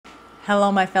Hello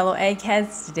my fellow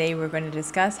eggheads, today we're going to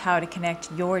discuss how to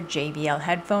connect your JBL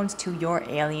headphones to your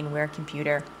Alienware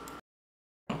computer.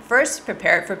 First,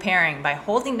 prepare it for pairing by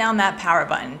holding down that power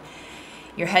button.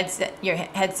 Your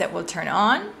headset will turn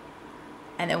on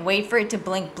and then wait for it to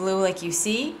blink blue like you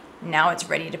see. Now it's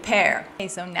ready to pair. Okay,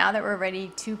 so now that we're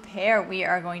ready to pair, we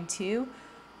are going to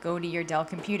go to your Dell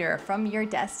computer. From your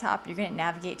desktop, you're going to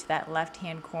navigate to that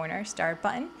left-hand corner start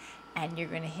button, and you're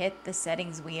going to hit the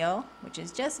settings wheel, which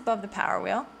is just above the power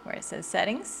wheel where it says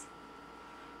settings,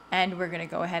 and we're going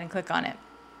to go ahead and click on it.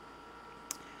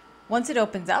 Once it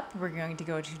opens up, we're going to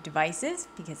go to devices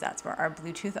because that's where our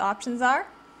Bluetooth options are.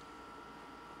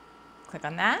 Click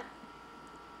on that,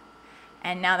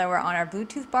 and now that we're on our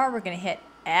Bluetooth bar, we're going to hit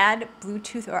add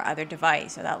Bluetooth or other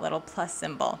device, or that little plus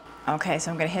symbol. Okay,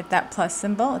 so I'm going to hit that plus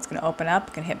symbol. It's going to open up.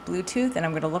 I'm going to hit Bluetooth, and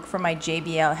I'm going to look for my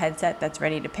JBL headset that's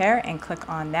ready to pair and click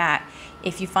on that.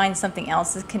 If you find something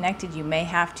else is connected, you may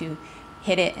have to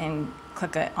hit it and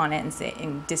click on it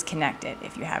and disconnect it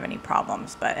if you have any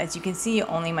problems. But as you can see,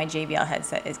 only my JBL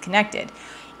headset is connected.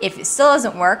 If it still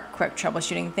doesn't work, quick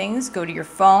troubleshooting things, go to your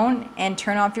phone and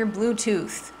turn off your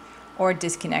Bluetooth or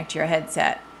disconnect your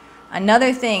headset.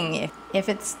 Another thing, if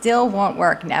it still won't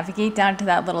work, navigate down to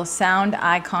that little sound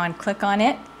icon, click on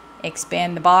it,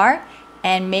 expand the bar,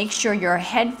 and make sure your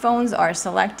headphones are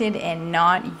selected and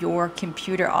not your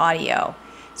computer audio.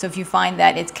 So if you find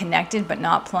that it's connected but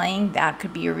not playing, that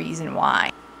could be a reason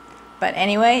why. But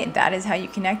anyway, that is how you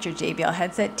connect your JBL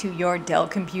headset to your Dell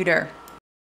computer.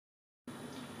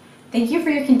 Thank you for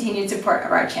your continued support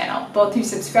of our channel, both through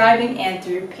subscribing and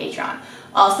through Patreon.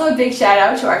 Also, a big shout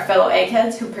out to our fellow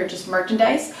eggheads who purchased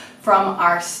merchandise from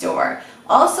our store.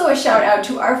 Also, a shout out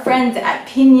to our friends at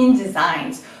Pinion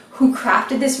Designs who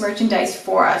crafted this merchandise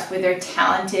for us with their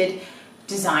talented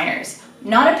designers.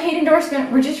 Not a paid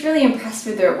endorsement, we're just really impressed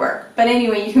with their work. But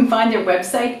anyway, you can find their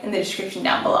website in the description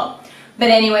down below.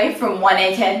 But anyway, from one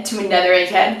egghead to another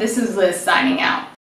egghead, this is Liz signing out.